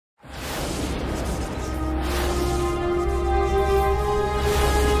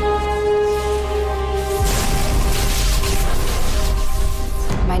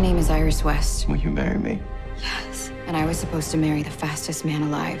Iris West. Will you marry me? Yes. And I was supposed to marry the fastest man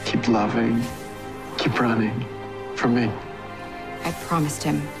alive. Keep loving, keep running, for me. I promised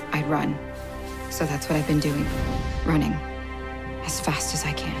him I'd run. So that's what I've been doing. Running. As fast as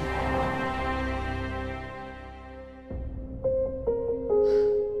I can.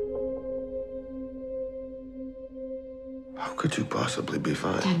 How could you possibly be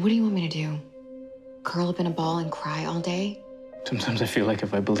fine? Dad, what do you want me to do? Curl up in a ball and cry all day? Sometimes I feel like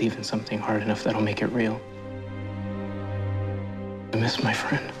if I believe in something hard enough, that'll make it real. I miss my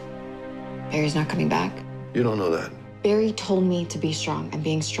friend. Barry's not coming back? You don't know that. Barry told me to be strong. I'm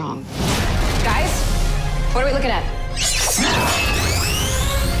being strong. Guys, what are we looking at?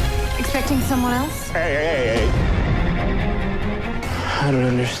 Expecting someone else? Hey. I don't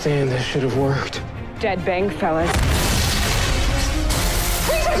understand. This should have worked. Dead bang, fellas.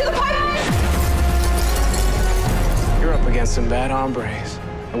 Reach up to the pipe! You're up against some bad hombres.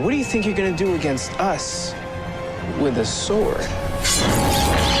 And what do you think you're gonna do against us with a sword?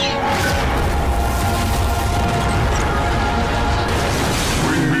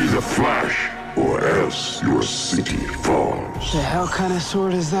 Bring me the Flash, or else your city falls. The hell kind of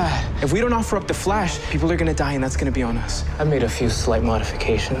sword is that? If we don't offer up the Flash, people are gonna die, and that's gonna be on us. I've made a few slight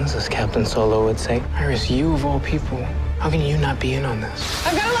modifications, as Captain Solo would say. Iris, you of all people, how can you not be in on this?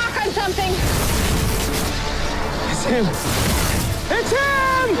 I've got a lock on something. It's him! It's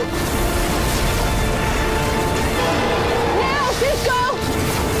him! Now, Cisco!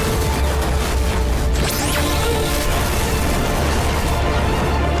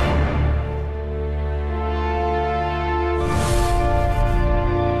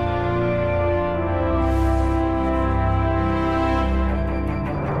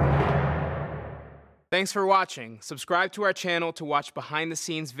 Thanks for watching. Subscribe to our channel to watch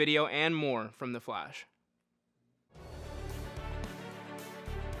behind-the-scenes video and more from The Flash.